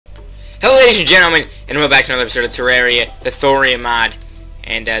ladies and gentlemen, and welcome back to another episode of Terraria, the Thorium Mod.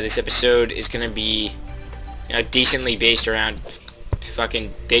 And this episode is going to be, decently based around fucking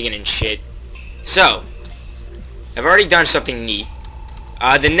digging and shit. So, I've already done something neat.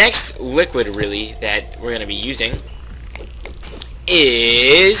 The next liquid, really, that we're going to be using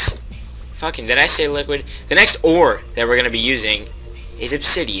is... Fucking, did I say liquid? The next ore that we're going to be using is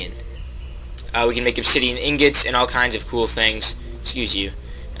obsidian. We can make obsidian ingots and all kinds of cool things. Excuse you.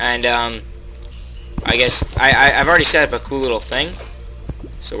 And, I guess, I've already set up a cool little thing.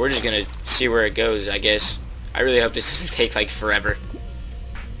 So we're just gonna see where it goes, I guess. I really hope this doesn't take, like, forever.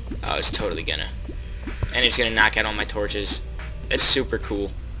 Oh, it's totally gonna. And it's gonna knock out all my torches. That's super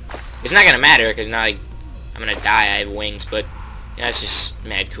cool. It's not gonna matter, because not like I'm gonna die, I have wings, but, it's just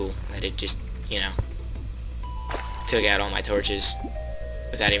mad cool that it just, took out all my torches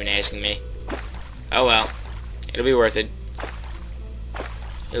without even asking me. Oh well. It'll be worth it.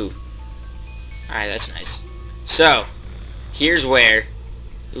 Ooh. Alright, that's nice. So, here's where...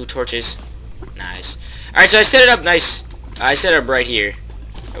 Ooh, torches. Nice. Alright, so I set it up nice. I set it up right here.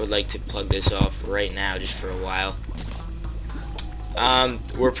 I would like to plug this off right now, just for a while.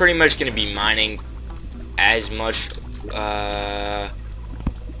 We're pretty much going to be mining as much... I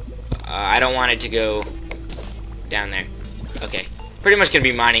don't want it to go down there. Okay. Pretty much going to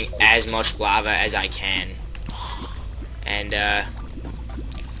be mining as much lava as I can. And,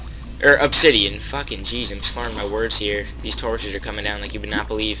 or obsidian. Fucking jeez, I'm slurring my words here. These torches are coming down like you would not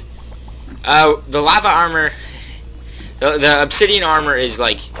believe. The lava armor... The obsidian armor is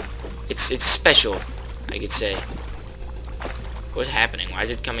like... It's special, I could say. What's happening? Why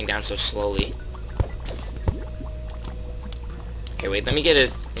is it coming down so slowly? Okay, wait, let me get a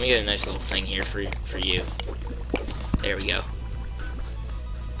nice little thing here for you. There we go.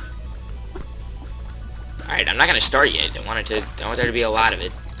 Alright, I'm not gonna start yet. I want there to be a lot of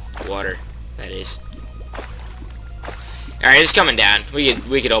it. Water, that is. Alright, it's coming down. We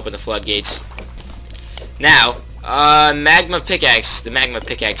could open the floodgates. Now, magma pickaxe. The magma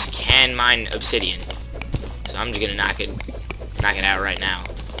pickaxe can mine obsidian. So I'm just gonna knock it out right now.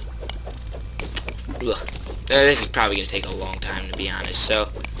 Ugh. This is probably gonna take a long time, to be honest.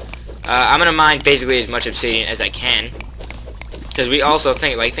 So, I'm gonna mine basically as much obsidian as I can, because we also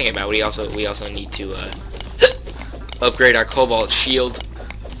think about it, we also need to upgrade our cobalt shield.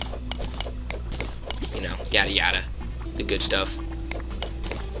 Yada yada, the good stuff.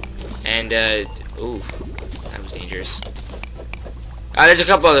 And ooh, that was dangerous. There's a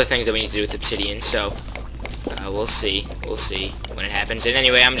couple other things that we need to do with obsidian, so we'll see when it happens. And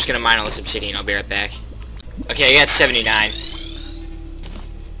anyway, I'm just gonna mine all this obsidian. I'll be right back. Okay, I got 79.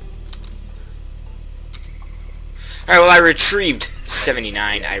 Alright, well, I retrieved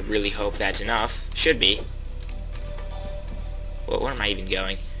 79. I really hope that's enough. Should be. Well, where am I even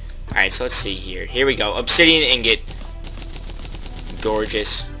going? Alright, so let's see here. Here we go. Obsidian ingot.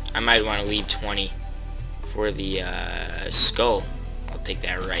 Gorgeous. I might want to leave 20 for the skull. I'll take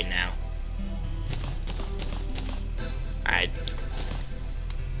that right now. Alright.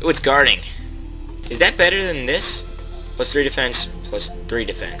 Oh, it's guarding. Is that better than this? Plus 3 defense, plus 3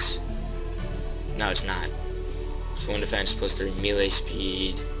 defense. No, it's not. It's 1 defense, plus 3 melee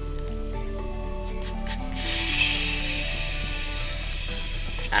speed.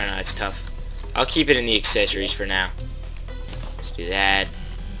 I don't know, it's tough. I'll keep it in the accessories for now. Let's do that.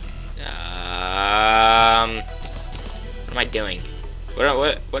 What am I doing?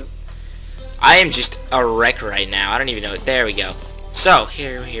 What? I am just a wreck right now. I don't even know it. There we go. So,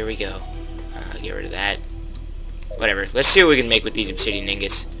 here we go. Get rid of that. Whatever. Let's see what we can make with these obsidian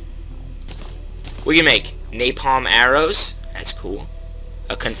ingots. We can make napalm arrows. That's cool.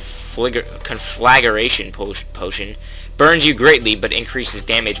 A conflagration potion. Burns you greatly, but increases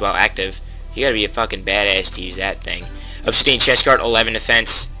damage while active. You gotta be a fucking badass to use that thing. Obsidian chest guard, 11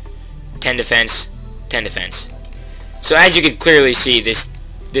 defense, 10 defense, 10 defense. So as you can clearly see, this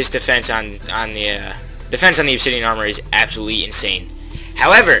defense on the obsidian armor is absolutely insane.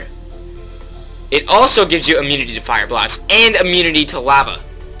 However, it also gives you immunity to fire blocks and immunity to lava.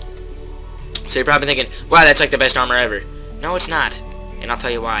 So you're probably thinking, wow, that's like the best armor ever. No, it's not. And I'll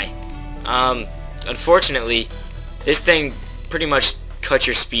tell you why. Unfortunately, this thing pretty much cuts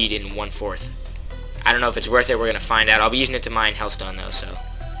your speed in 1/4. I don't know if it's worth it. We're gonna find out. I'll be using it to mine hellstone though, so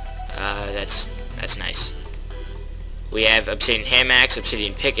that's nice. We have obsidian hand axe,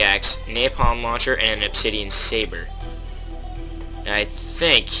 obsidian pickaxe, napalm launcher, and an obsidian saber. Now, I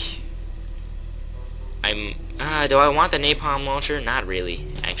think do I want the napalm launcher? Not really,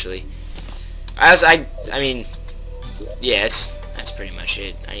 actually. I mean, yeah, that's pretty much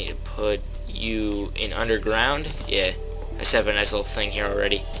it. I need to put you in underground. Yeah, I set up a nice little thing here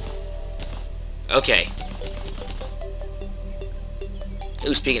already. Okay.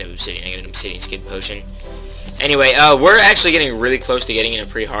 Ooh, speaking of obsidian, I got an obsidian skid potion. Anyway, we're actually getting really close to getting in a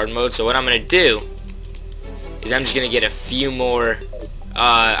pretty hard mode, so what I'm going to do is I'm just going to get a few more,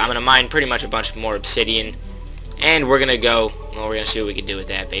 I'm going to mine pretty much a bunch more obsidian, and we're going to go, well, we're going to see what we can do with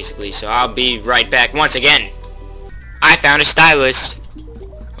that, basically. So I'll be right back once again. I found a stylist.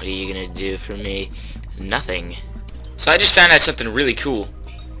 What are you going to do for me? Nothing. So I just found out something really cool.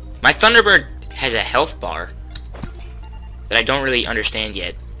 My Thunderbird has a health bar that I don't really understand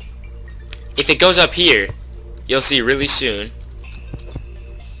yet. If it goes up here, you'll see really soon.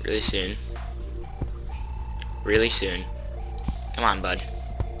 Come on, bud.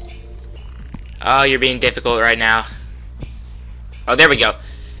 Oh, you're being difficult right now. Oh, there we go.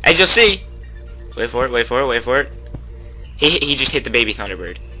 As you'll see, wait for it. He just hit the baby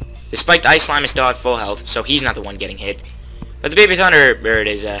Thunderbird. The spiked ice slime is still at full health, so he's not the one getting hit. But the baby Thunderbird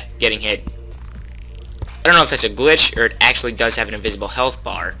is getting hit. I don't know if that's a glitch or it actually does have an invisible health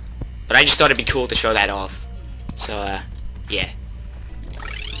bar, but I just thought it'd be cool to show that off. So, yeah.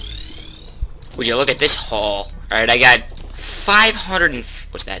 Would you look at this haul? Alright, I got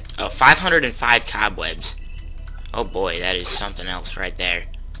 505 cobwebs. Oh boy, that is something else right there.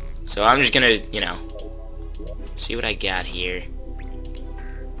 So I'm just gonna, you know, see what I got here.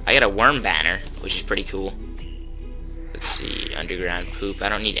 I got a worm banner, which is pretty cool. Let's see, underground poop. I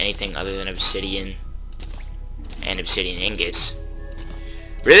don't need anything other than obsidian and obsidian ingots.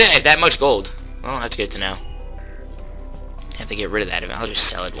 Really? I have that much gold? Well, that's good to know. I have to get rid of that. I'll just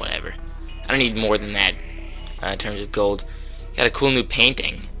sell it, whatever. I don't need more than that in terms of gold. Got a cool new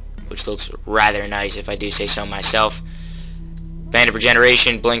painting, which looks rather nice if I do say so myself. Band of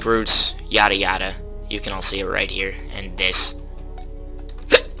Regeneration, Blink Roots, yada yada. You can all see it right here. And this.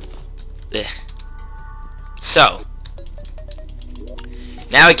 So,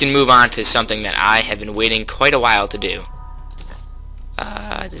 now we can move on to something that I have been waiting quite a while to do.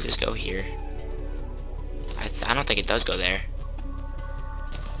 Does this go here? I don't think it does go there.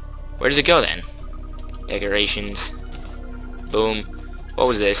 Where does it go then? Decorations. Boom. What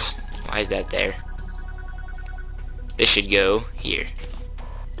was this? Why is that there? This should go here.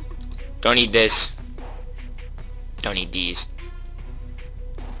 Don't need this. Don't need these.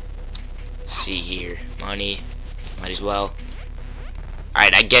 Let's see here. Money. Might as well.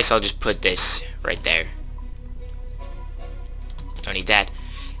 Alright, I guess I'll just put this right there. Don't need that.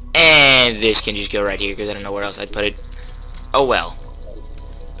 And this can just go right here because I don't know where else I'd put it. Oh well.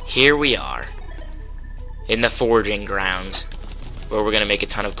 Here we are. In the forging grounds. Where we're going to make a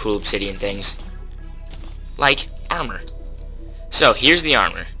ton of cool obsidian things. Like armor. So, here's the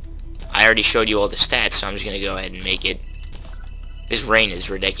armor. I already showed you all the stats, so I'm just going to go ahead and make it. This rain is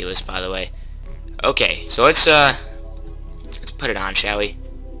ridiculous, by the way. Okay, so let's put it on, shall we?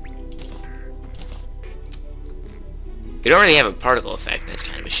 We don't really have a particle effect, that's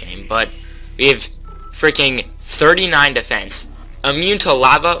kind of a shame, but we have freaking 39 defense, immune to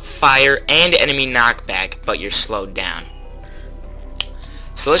lava, fire, and enemy knockback, but you're slowed down.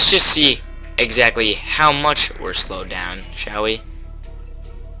 So let's just see exactly how much we're slowed down, shall we?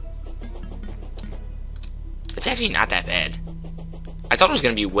 It's actually not that bad. I thought it was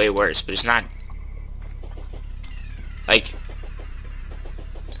going to be way worse, but it's not. Like,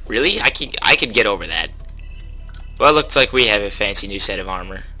 really? I could get over that. Well, it looks like we have a fancy new set of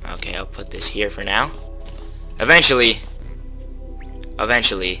armor. Okay, I'll put this here for now. Eventually,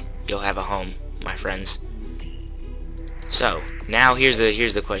 you'll have a home, my friends. So, now here's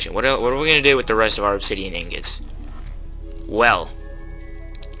the question. What are we going to do with the rest of our obsidian ingots? Well,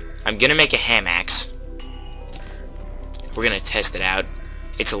 I'm going to make a ham axe. We're going to test it out.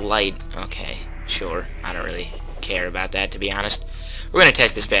 It's light. Okay, sure. I don't really care about that, to be honest. We're going to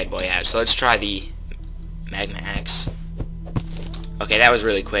test this bad boy out. So let's try the magma axe. Okay, that was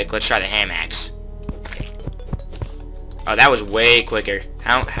really quick. Let's try the ham axe. Oh, that was way quicker.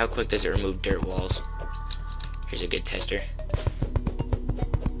 How quick does it remove dirt walls? Here's a good tester.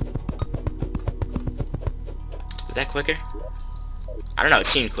 Was that quicker? I don't know, it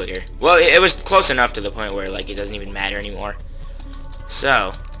seemed quicker. Well, it was close enough to the point where, like, it doesn't even matter anymore.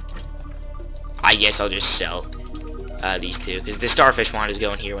 So, I guess I'll just sell these two, because the starfish wand is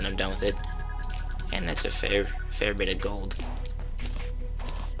going here when I'm done with it. And that's a fair bit of gold.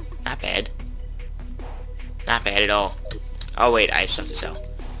 Not bad. Not bad at all. Oh, wait, I have stuff to sell.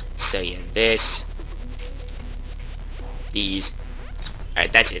 So, yeah, this. These.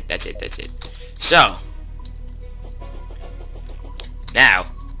 Alright, that's it. So, now,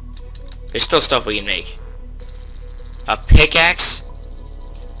 there's still stuff we can make. A pickaxe.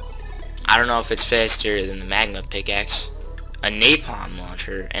 I don't know if it's faster than the magma pickaxe. A napalm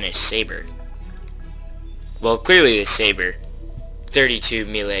launcher and a saber. Well, clearly this saber. 32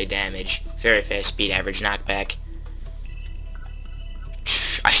 melee damage. Very fast speed, average knockback.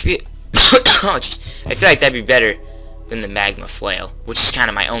 I feel... oh, I feel like that'd be better than the magma flail, which is kind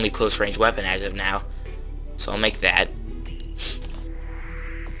of my only close range weapon as of now. So I'll make that.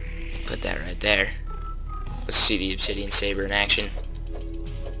 Put that right there. Let's see the obsidian saber in action.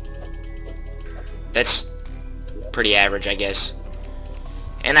 That's pretty average, I guess.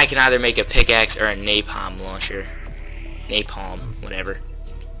 And I can either make a pickaxe or a napalm launcher. Napalm, whatever.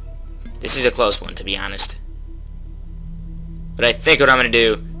 This is a close one, to be honest. But I think what I'm going to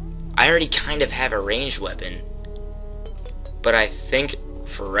do... I already kind of have a ranged weapon. But I think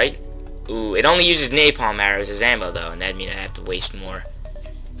for right... Ooh, it only uses napalm arrows as ammo, though. And that'd mean I have to waste more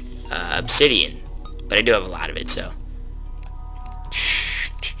obsidian. But I do have a lot of it, so...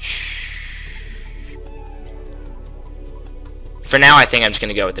 For now, I think I'm just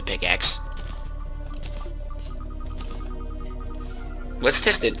going to go with the pickaxe. Let's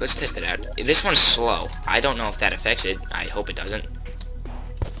test it. Let's test it out. This one's slow. I don't know if that affects it. I hope it doesn't.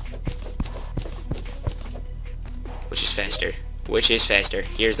 Which is faster? Which is faster?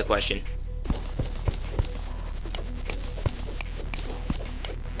 Here's the question.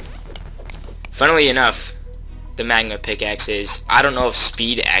 Funnily enough, the magma pickaxe is... I don't know if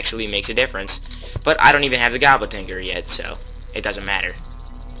speed actually makes a difference. But I don't even have the Goblin Tinker yet, so... it doesn't matter.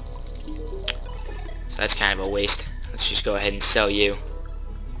 So that's kind of a waste. Let's just go ahead and sell you.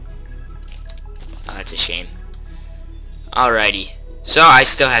 Oh, that's a shame. Alrighty. So I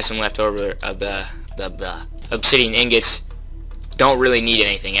still have some leftover obsidian ingots. Don't really need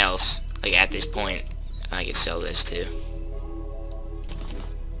anything else. Like at this point, I could sell this too.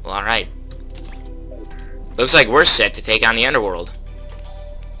 Well, alright. Looks like we're set to take on the underworld.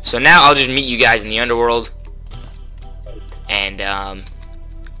 So now I'll just meet you guys in the underworld. And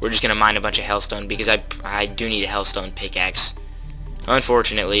we're just gonna mine a bunch of hellstone because I do need a hellstone pickaxe.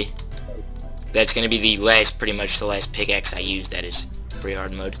 Unfortunately, that's gonna be the last, pretty much the last pickaxe I use. That is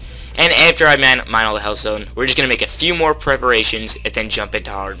pre-hard mode. And after I mine all the hellstone, we're just gonna make a few more preparations and then jump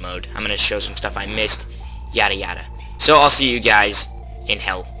into hard mode. I'm gonna show some stuff I missed, yada yada. So I'll see you guys in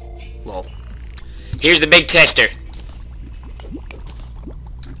hell. Lol. Here's the big tester.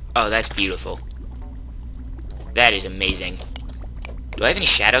 Oh, that's beautiful. That is amazing. Do I have any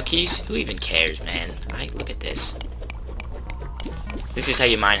shadow keys? Who even cares, man? Alright, look at this. This is how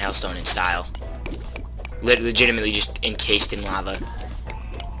you mine hellstone in style. Legitimately just encased in lava.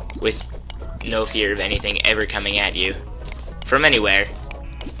 With no fear of anything ever coming at you. From anywhere.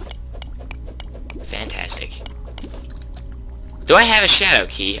 Fantastic. Do I have a shadow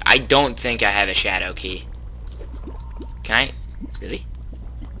key? I don't think I have a shadow key. Can I? Really?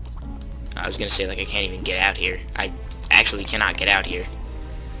 I was gonna say, like, I can't even get out here. I actually cannot get out here.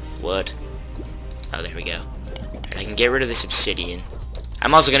 What? Oh, there we go. Alright, I can get rid of this obsidian.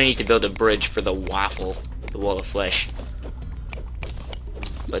 I'm also gonna need to build a bridge for the waffle, the wall of flesh.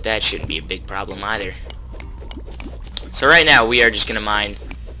 But that shouldn't be a big problem either. So right now, we are just gonna mine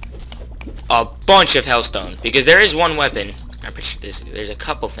a bunch of hellstone. Because there is one weapon, I'm pretty sure there's a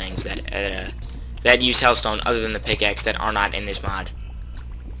couple things that use hellstone other than the pickaxe that are not in this mod.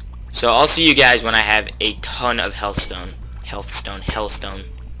 So I'll see you guys when I have a ton of hellstone. Hellstone.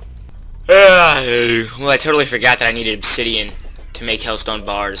 Well, I totally forgot that I needed obsidian to make hellstone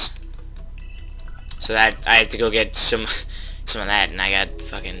bars. So that I have to go get some of that, and I got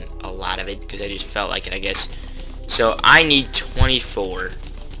fucking a lot of it because I just felt like it, I guess. So I need 24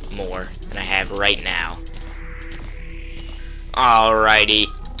 more than I have right now. Alrighty.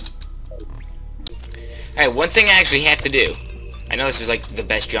 Alright, one thing I actually have to do. I know this is like the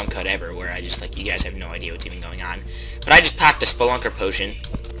best jump cut ever, where I just, like, you guys have no idea what's even going on. But I just popped a Spelunker potion.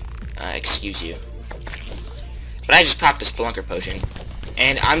 Excuse you. But I just popped a Spelunker potion.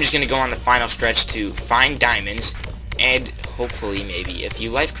 And I'm just going to go on the final stretch to find diamonds. And hopefully maybe a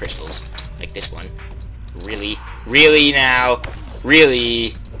few life crystals. Like this one. Really? Really now?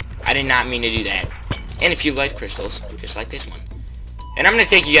 Really? I did not mean to do that. And a few life crystals, just like this one. And I'm going to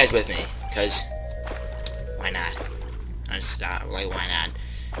take you guys with me, because why not? Like, why not?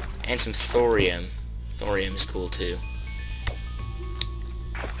 And some thorium. Thorium is cool too.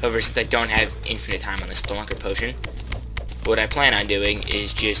 However, since I don't have infinite time on this Spelunker potion, what I plan on doing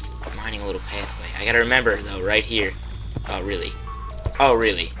is just mining a little pathway. I gotta remember, though, right here. Oh, really? Oh,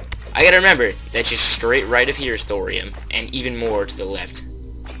 really? I gotta remember that just straight right of here is thorium, and even more to the left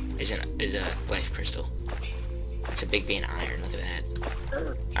is a life crystal. That's a big vein of iron. Look at that.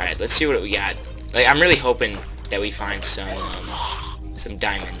 All right, let's see what we got. Like, I'm really hoping that we find some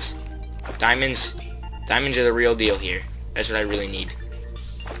diamonds. Diamonds are the real deal here. That's what I really need.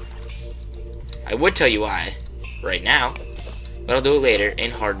 I would tell you why right now, but I'll do it later in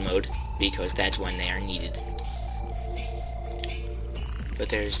hard mode, because that's when they are needed. But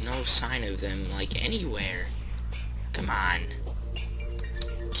there's no sign of them, like, anywhere. Come on.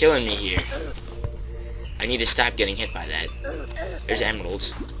 Killing me here. I need to stop getting hit by that. There's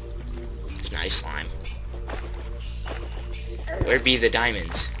emeralds. There's nice slime. Where be the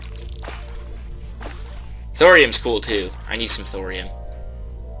diamonds? Thorium's cool too. I need some thorium.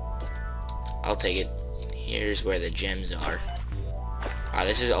 I'll take it. Here's where the gems are. Wow,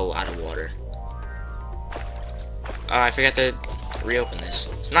 this is a lot of water. Oh, I forgot to reopen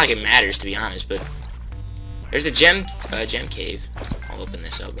this. It's not like it matters, to be honest, but there's the gem cave. I'll open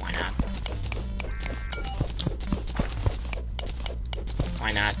this up. Why not?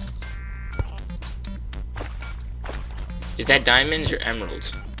 Why not? Is that diamonds or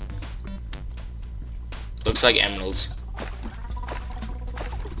emeralds? Looks like emeralds.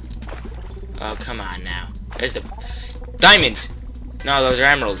 Oh, come on now. There's the diamonds! No, those are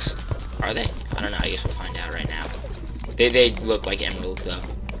emeralds. Are they? I don't know. I guess we'll find out right now. They look like emeralds, though.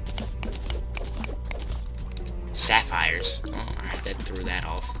 Sapphires. Oh, alright, that threw that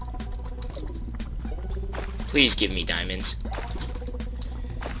off. Please give me diamonds.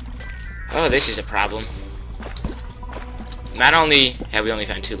 Oh, this is a problem. Not only have we only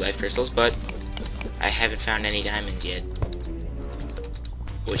found 2 life crystals, but I haven't found any diamonds yet.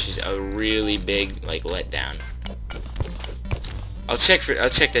 Which is a really big, like, letdown. I'll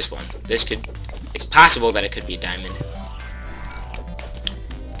check this one. It's possible that it could be a diamond.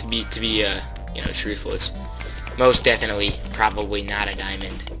 To be you know, truthful, it's most definitely probably not a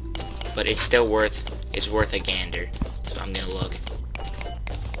diamond. But it's still worth a gander. So I'm gonna look.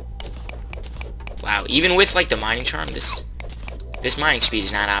 Wow, even with, like, the mining charm, this mining speed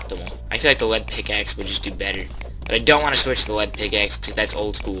is not optimal. I feel like the lead pickaxe would just do better. But I don't want to switch to the lead pickaxe because that's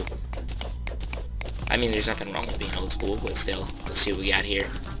old school. I mean, there's nothing wrong with being old school, but still. Let's see what we got here.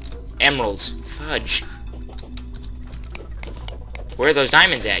 Emeralds. Fudge. Where are those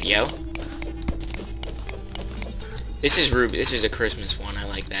diamonds at, yo? This is ruby. This is a Christmas one. I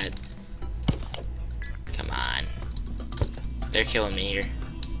like that. Come on. They're killing me here.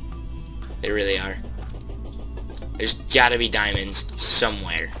 They really are. There's gotta be diamonds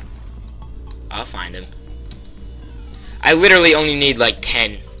somewhere. I'll find them. I literally only need like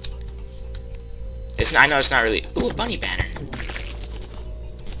 10. I know it's not really... Ooh, a bunny banner.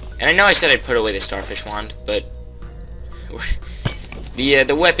 And I know I said I'd put away the starfish wand, but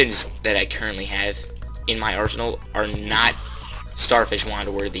the weapons that I currently have in my arsenal are not starfish wand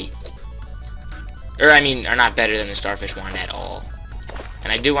worthy. Or I mean, are not better than the starfish wand at all.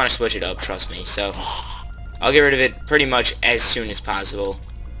 And I do want to switch it up, trust me. So I'll get rid of it pretty much as soon as possible.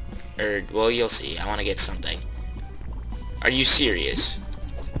 Or, well, you'll see. I want to get something. Are you serious?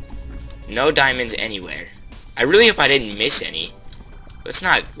 No diamonds anywhere. I really hope I didn't miss any. But it's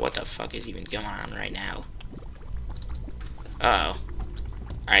not... What the fuck is even going on right now? Uh-oh.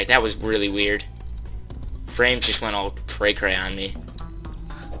 Alright, that was really weird. Frames just went all cray-cray on me.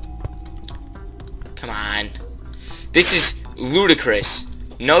 Come on. This is ludicrous.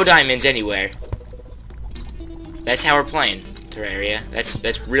 No diamonds anywhere. That's how we're playing Terraria.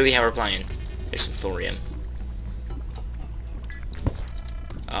 That's really how we're playing. There's some thorium.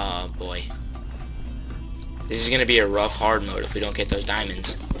 Oh boy. This is gonna be a rough hard mode if we don't get those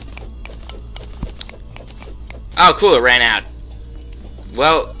diamonds. Oh cool, it ran out.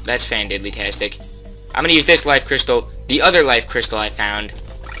 Well, that's fan-diddly-tastic. I'm gonna use this life crystal, the other life crystal I found,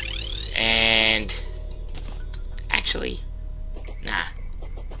 and actually, nah.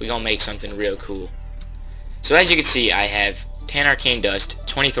 We're gonna make something real cool. So as you can see, I have 10 arcane dust,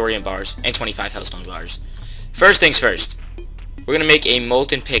 20 thorium bars, and 25 hellstone bars. First things first. We're gonna make a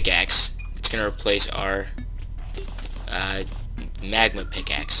molten pickaxe. It's gonna replace our magma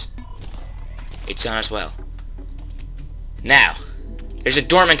pickaxe. It's done as well. Now, there's a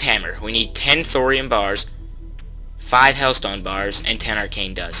dormant hammer. We need 10 thorium bars, 5 hellstone bars, and 10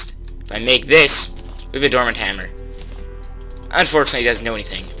 arcane dust. If I make this, we have a dormant hammer. Unfortunately, it doesn't do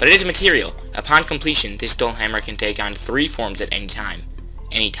anything, but it is a material. Upon completion, this dull hammer can take on 3 forms at any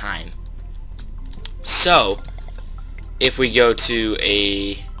time. So, if we go to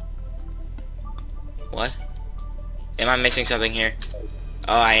a... What? Am I missing something here?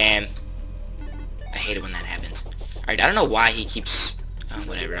 Oh, I am. I hate it when that happens. Alright, I don't know why he keeps... Oh,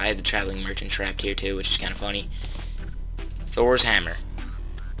 whatever. I had the traveling merchant trapped here too, which is kind of funny. Thor's hammer.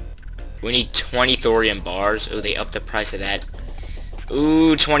 We need 20 thorium bars. Oh, they upped the price of that.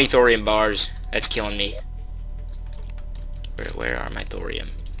 Ooh, 20 thorium bars. That's killing me. Where are my thorium?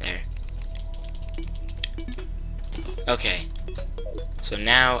 There. Okay. So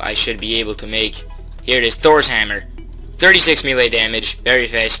now I should be able to make, here it is, Thor's Hammer. 36 melee damage, very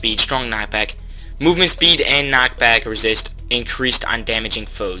fast speed, strong knockback, movement speed and knockback resist increased on damaging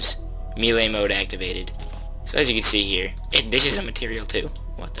foes. Melee mode activated. So as you can see here, this is a material too.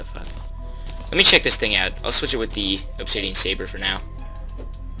 What the fuck? Let me check this thing out. I'll switch it with the obsidian saber for now.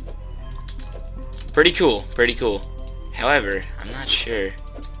 Pretty cool, pretty cool. However, I'm not sure.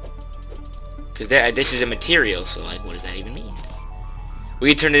 Because this is a material, so like, what does that even mean? We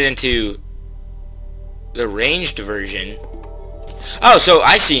could turn it into the ranged version. Oh, so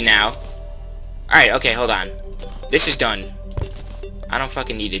I see now. Alright, okay, hold on. This is done. I don't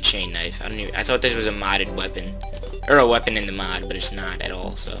fucking need a chain knife. I thought this was a modded weapon. Or a weapon in the mod, but it's not at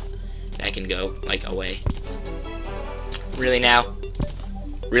all, so that can go, like, away. Really now?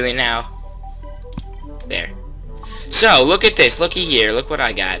 Really now? There. So, look at this. Looky here. Look what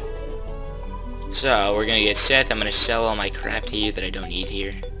I got. So, we're gonna get Seth. I'm gonna sell all my crap to you that I don't need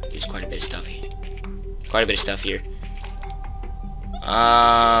here. There's quite a bit of stuff here. Quite a bit of stuff here.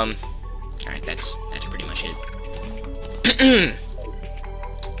 Alright, that's pretty much it.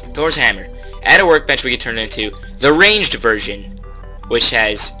 Thor's Hammer. At a workbench, we can turn it into the ranged version, which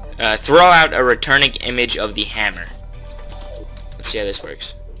has throw out a returning image of the hammer. Let's see how this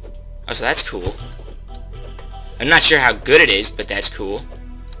works. Oh, so that's cool. I'm not sure how good it is, but that's cool.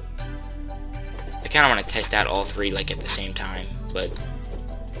 I kind of want to test out all three like at the same time, but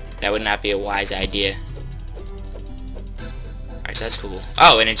that would not be a wise idea. Alright, so that's cool.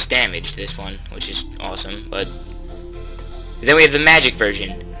 Oh, and it's damaged, this one, which is awesome, but then we have the magic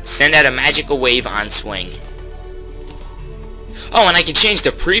version. Send out a magical wave on swing. Oh, and I can change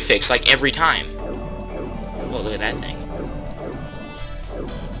the prefix like every time. Whoa, look at that thing.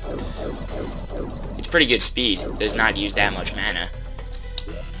 It's pretty good speed. Does not use that much mana.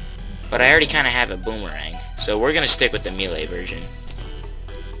 But I already kind of have a boomerang, so we're going to stick with the melee version.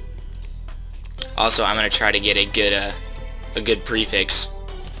 Also, I'm going to try to get a good prefix,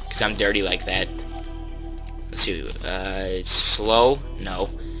 because I'm dirty like that. Let's see, slow? No.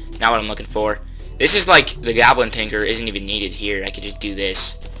 Not what I'm looking for. This is like the Goblin Tinker isn't even needed here. I could just do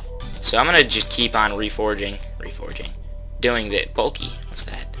this. So I'm gonna just keep on reforging. Doing the bulky. What's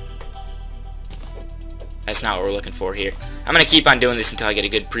that? That's not what we're looking for here. I'm gonna keep on doing this until I get a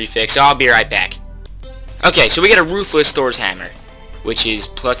good prefix. So I'll be right back. Okay, so we get a Ruthless Thor's Hammer, which is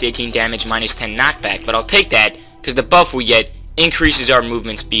plus 18 damage, minus 10 knockback. But I'll take that because the buff we get increases our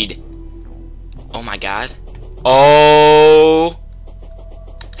movement speed. Oh my god. Oh,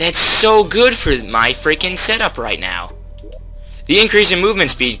 that's so good for my freaking setup right now. The increase in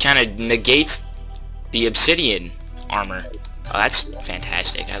movement speed kind of negates the obsidian armor. Oh, that's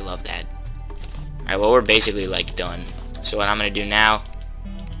fantastic. I love that. Alright, well, we're basically, like, done. So what I'm going to do now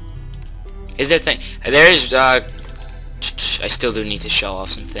is that thing. There's, I still do need to show off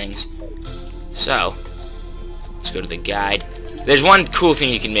some things. So, let's go to the guide. There's one cool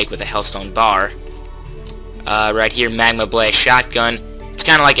thing you can make with a Hellstone bar. Right here, Magma Blast Shotgun. It's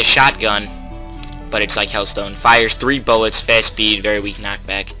kind of like a shotgun, but it's like Hellstone. Fires 3 bullets, fast speed, very weak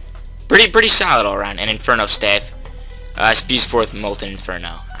knockback. Pretty solid all around. And Inferno Staff. Speeds forth Molten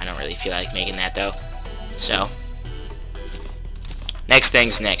Inferno. I don't really feel like making that though. So, next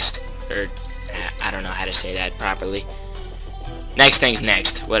thing's next. Or, I don't know how to say that properly. Next thing's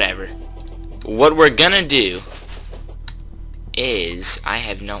next. Whatever. What we're gonna do is, I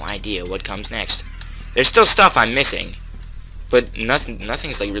have no idea what comes next. There's still stuff I'm missing, but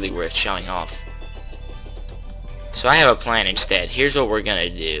nothing's like really worth showing off. So I have a plan instead. Here's what we're gonna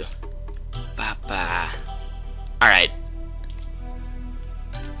do. Alright.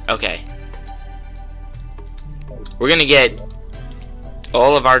 Okay. We're gonna get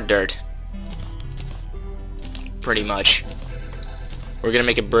all of our dirt. Pretty much. We're gonna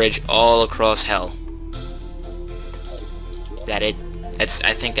make a bridge all across hell. That it?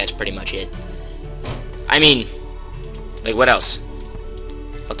 I think that's pretty much it. I mean, like, what else?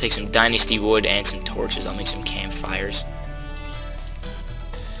 I'll take some dynasty wood and some torches. I'll make some campfires.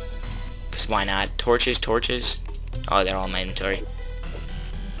 Because why not? Torches. Oh, they're all in my inventory.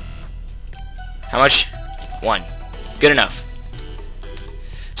 How much? 1. Good enough.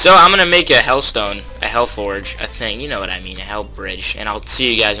 So, I'm going to make a Hellstone, a Hellforge, a thing. You know what I mean, a Hell Bridge. And I'll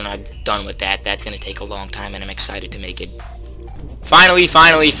see you guys when I'm done with that. That's going to take a long time, and I'm excited to make it. Finally,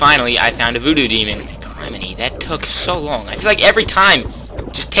 I found a voodoo demon. Criminy, that took so long. I feel like every time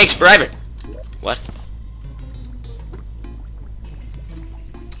it just takes forever. What?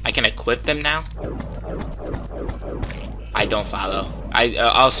 I can equip them now? I don't follow.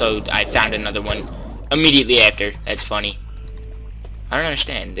 I found another one immediately after. That's funny. I don't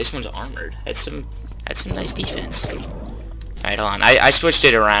understand. This one's armored. That's some nice defense. Alright, hold on. I switched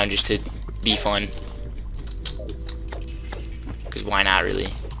it around just to be fun. Because why not, really?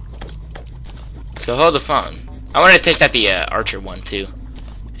 So hold the phone. I wanted to test out the Archer one, too.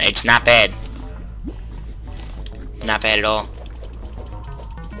 And it's not bad. Not bad at all.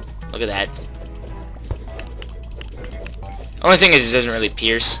 Look at that. Only thing is it doesn't really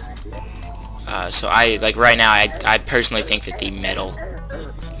pierce. So right now, I personally think that the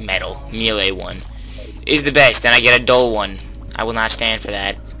melee one is the best, and I get a dull one. I will not stand for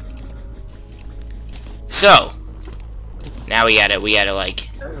that. So, now we gotta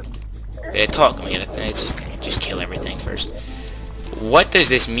talk. Let's just kill everything first. What does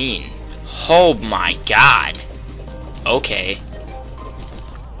this mean? Oh my god. Okay.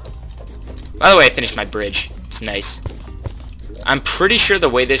 By the way, I finished my bridge. It's nice. I'm pretty sure the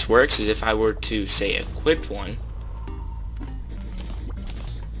way this works is if I were to, say, equip one.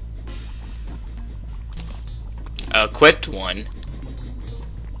 Equipped one.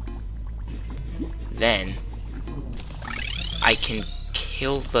 Then I can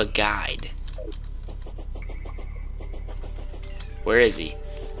kill the guide. Where is he?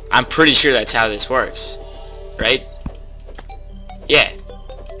 I'm pretty sure that's how this works. Right? Yeah.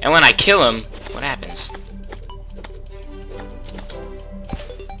 And when I kill him, what happens?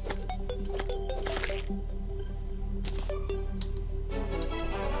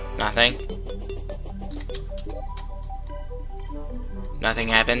 Nothing. Nothing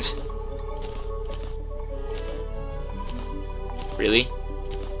happens. Really?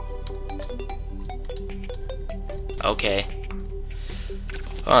 Okay.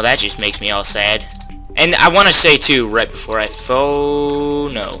 Oh, that just makes me all sad. And I want to say too, right before I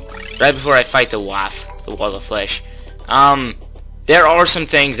right before I fight the WAF, the Wall of Flesh, there are some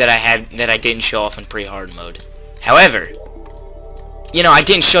things that I didn't show off in pre-hard mode. However, you know, I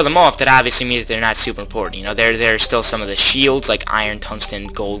didn't show them off. That obviously means that they're not super important. You know, there are still some of the shields, like iron, tungsten,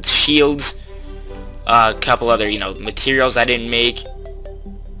 gold shields. A couple other, you know, materials I didn't make.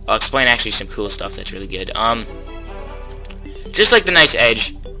 I'll explain actually some cool stuff that's really good. Just like the nice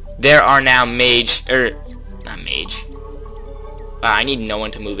edge, there are now not mage. I need no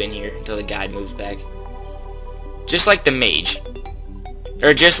one to move in here until the guide moves back. Just like the mage,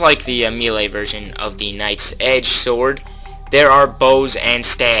 or just like the melee version of the knight's edge sword, there are bows and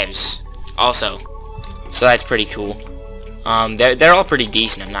staves also. So that's pretty cool. They're all pretty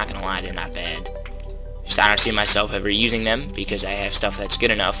decent, I'm not gonna lie, they're not bad. Just I don't see myself ever using them because I have stuff that's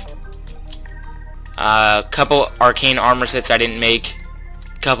good enough. Couple arcane armor sets I didn't make.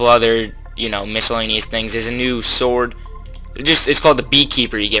 Couple other, you know, miscellaneous things. There's a new sword. It's called the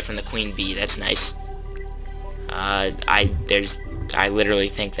Beekeeper you get from the Queen Bee. That's nice. I literally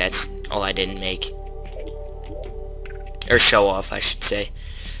think that's all I didn't make. Or show off, I should say.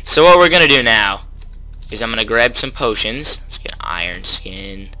 So what we're gonna do now is I'm gonna grab some potions. Let's get iron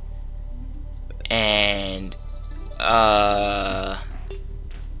skin. And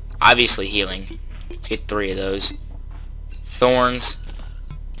obviously healing. Let's get 3 of those. Thorns.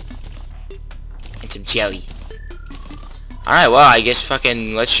 And some jelly. Alright, well, I guess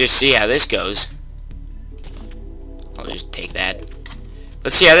fucking let's just see how this goes. I'll just take that.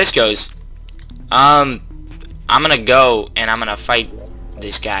 Let's see how this goes. I'm gonna go and I'm gonna fight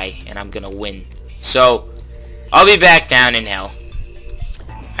this guy and I'm gonna win. So I'll be back down in hell.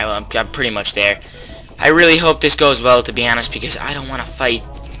 I'm pretty much there. I really hope this goes well, to be honest, because I don't want to fight.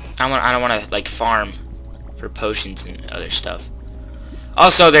 I don't want to like farm for potions and other stuff.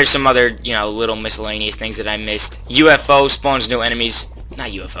 Also, there's some other, you know, little miscellaneous things that I missed. UFO spawns new enemies.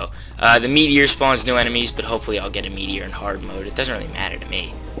 Not UFO. The meteor spawns new enemies, but hopefully I'll get a meteor in hard mode. It doesn't really matter to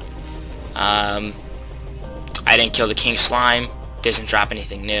me. I didn't kill the king slime. Doesn't drop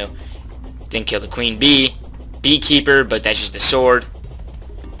anything new. Didn't kill the queen bee. Beekeeper, but that's just the sword.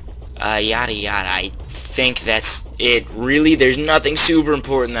 Yada yada. I think that's it. Really, there's nothing super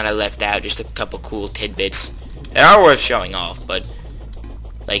important that I left out. Just a couple cool tidbits that are worth showing off, but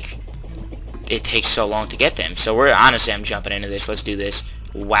like it takes so long to get them. So honestly, I'm jumping into this. Let's do this.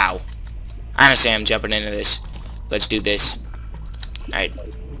 Wow. Honestly, I'm jumping into this. Let's do this. Alright.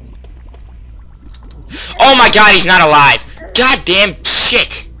 Oh my god, he's not alive. God damn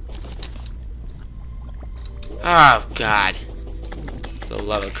shit. Oh god. For the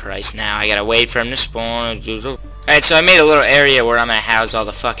love of Christ. Now I gotta wait for him to spawn. Alright, so I made a little area where I'm gonna house all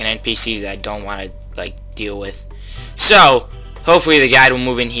the fucking NPCs that I don't want to like deal with. So hopefully the guide will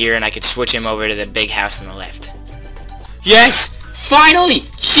move in here and I could switch him over to the big house on the left. Yes! Finally!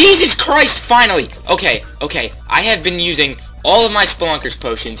 Jesus Christ, finally! Okay, I have been using all of my Spelunker's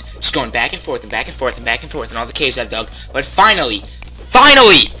potions, just going back and forth and back and forth and back and forth in all the caves I've dug, but finally,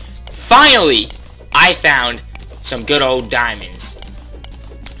 I found some good old diamonds.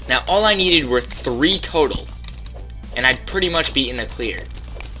 Now, all I needed were 3 total, and I'd pretty much be in the clear.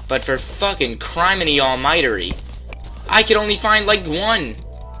 But for fucking criminy almighty, I could only find like 1.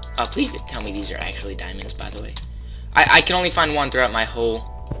 Oh, please tell me these are actually diamonds, by the way. I can only find 1 throughout my whole...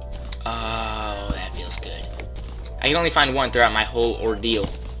 Oh, that feels good. I can only find 1 throughout my whole ordeal.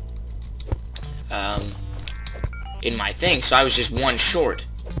 In my thing, so I was just 1 short.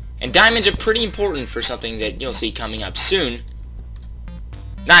 And diamonds are pretty important for something that you'll see coming up soon.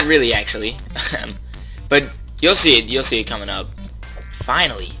 Not really, actually. But you'll see it coming up.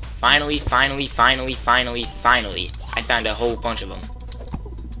 Finally, I found a whole bunch of them.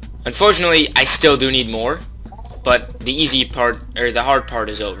 Unfortunately, I still do need more, but the easy part, or the hard part,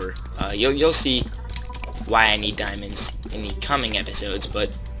 is over. You'll see why I need diamonds in the coming episodes,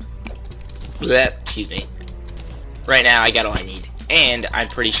 but excuse me. Right now, I got all I need, and I'm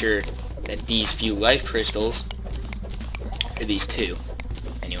pretty sure that these few life crystals, or these 2,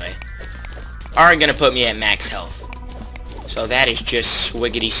 anyway, are gonna put me at max health. So that is just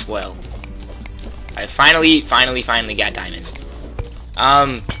swiggity swell. I finally got diamonds.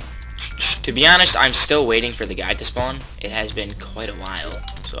 To be honest, I'm still waiting for the guide to spawn. It has been quite a while,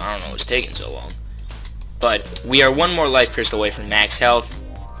 so I don't know what's taking so long. But we are 1 more life crystal away from max health.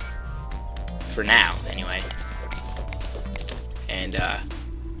 For now, anyway. And,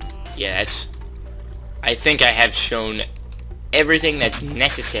 yeah, that's... I think I have shown everything that's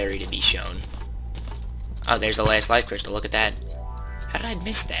necessary to be shown. Oh, there's the last life crystal. Look at that. How did I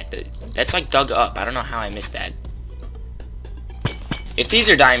miss that? That's like dug up. I don't know how I missed that. If these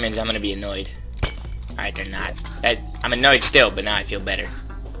are diamonds, I'm gonna be annoyed. Alright, they're not. I'm annoyed still, but now I feel better.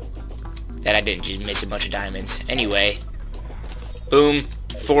 That I didn't just miss a bunch of diamonds. Anyway. Boom.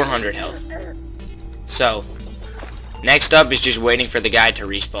 400 health. So, next up is just waiting for the guy to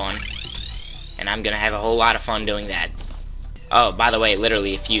respawn. And I'm gonna have a whole lot of fun doing that. Oh, by the way,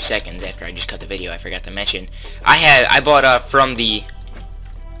 literally a few seconds after I just cut the video, I forgot to mention. I bought from the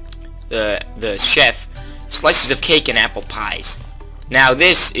chef slices of cake and apple pies. Now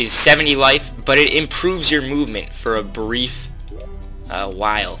this is 70 life, but it improves your movement for a brief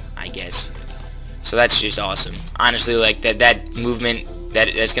while, I guess. So that's just awesome. Honestly, like that movement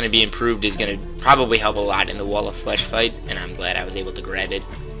that's going to be improved is going to probably help a lot in the wall of flesh fight, and I'm glad I was able to grab it.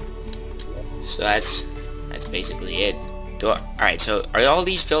 So that's basically it. Alright, so are all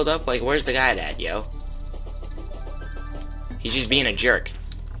these filled up? Like, where's the guy at, yo? He's just being a jerk.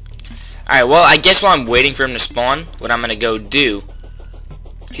 Alright, well, I guess while I'm waiting for him to spawn, what I'm gonna go do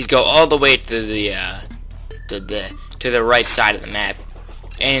is go all the way to the right side of the map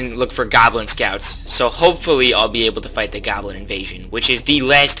and look for goblin scouts. So hopefully I'll be able to fight the goblin invasion, which is the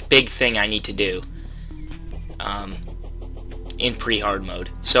last big thing I need to do in pre-hard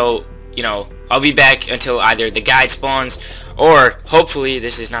mode. So, you know, I'll be back until either the guide spawns, or hopefully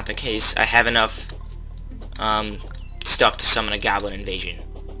this is not the case. I have enough stuff to summon a goblin invasion.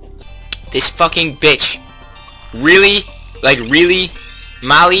 This fucking bitch. Really? Like, really?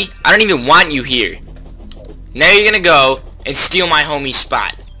 Molly? I don't even want you here. Now you're gonna go and steal my homie's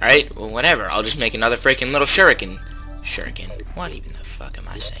spot. Alright? Well, whatever. I'll just make another freaking little shuriken. Shuriken? What even the fuck am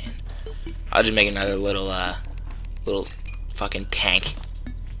I saying? I'll just make another little fucking tank.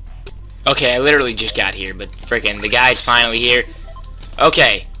 Okay, I literally just got here, but freaking the guy's finally here.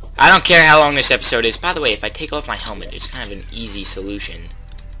 Okay, I don't care how long this episode is. By the way, if I take off my helmet, it's kind of an easy solution.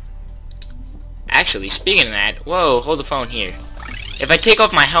 Actually, speaking of that, whoa, hold the phone here. If I take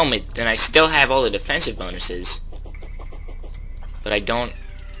off my helmet, then I still have all the defensive bonuses. But I don't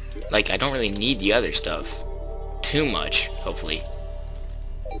really need the other stuff too much, hopefully.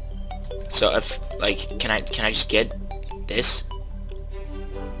 So if, like, can I just get this?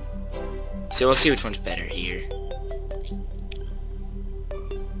 So we'll see which one's better here.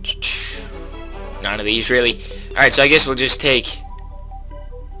 None of these, really. Alright, so I guess we'll just take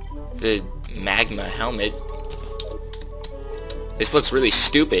the magma helmet. This looks really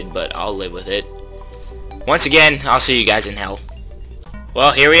stupid, but I'll live with it. Once again, I'll see you guys in hell.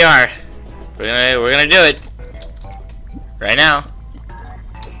 Well, here we are. We're gonna do it. Right now.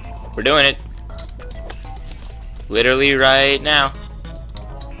 We're doing it. Literally right now.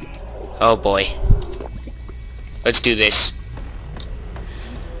 Oh boy. Let's do this.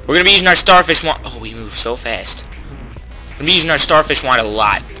 We're gonna be using our starfish wand. Oh, we move so fast. We're gonna be using our starfish wand a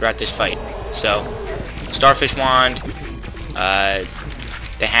lot throughout this fight. So, starfish wand,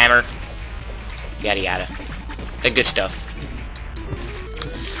 the hammer, yada yada. The good stuff.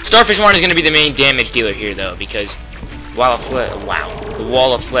 Starfish wand is gonna be the main damage dealer here, though, because the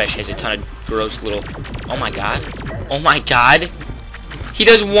wall of flesh has a ton of gross little. Oh my god! Oh my god! He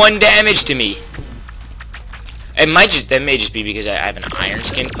does 1 damage to me. That may just be because I have an iron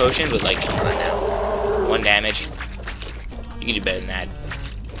skin potion, but like, come on now. 1 damage. You can do better than that.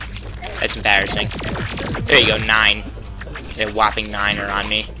 That's embarrassing. There you go, 9. A whopping 9 are on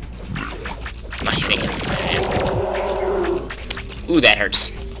me. I'm not hitting him. Ooh, that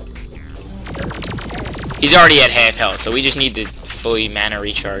hurts. He's already at half health, so we just need the fully mana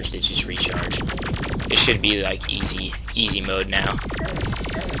recharge to just recharge. This should be like easy mode now.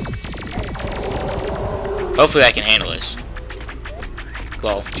 Hopefully I can handle this.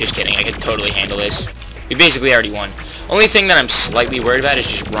 Well, just kidding, I can totally handle this. We basically already won. Only thing that I'm slightly worried about is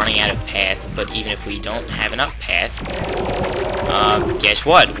just running out of path, but even if we don't have enough path, guess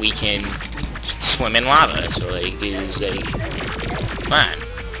what? We can swim in lava, so like, it's like, come on,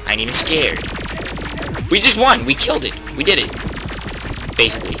 I ain't even scared. We just won, we killed it, we did it,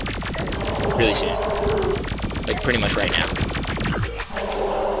 basically, really soon, like pretty much right now.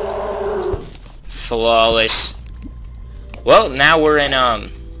 Flawless. Well, now we're in,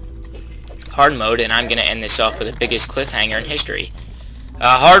 hard mode, and I'm gonna end this off with the biggest cliffhanger in history.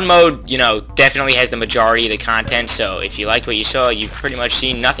 Hard mode, you know, definitely has the majority of the content, so if you liked what you saw, you've pretty much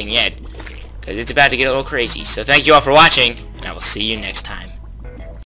seen nothing yet, because it's about to get a little crazy. So thank you all for watching, and I will see you next time.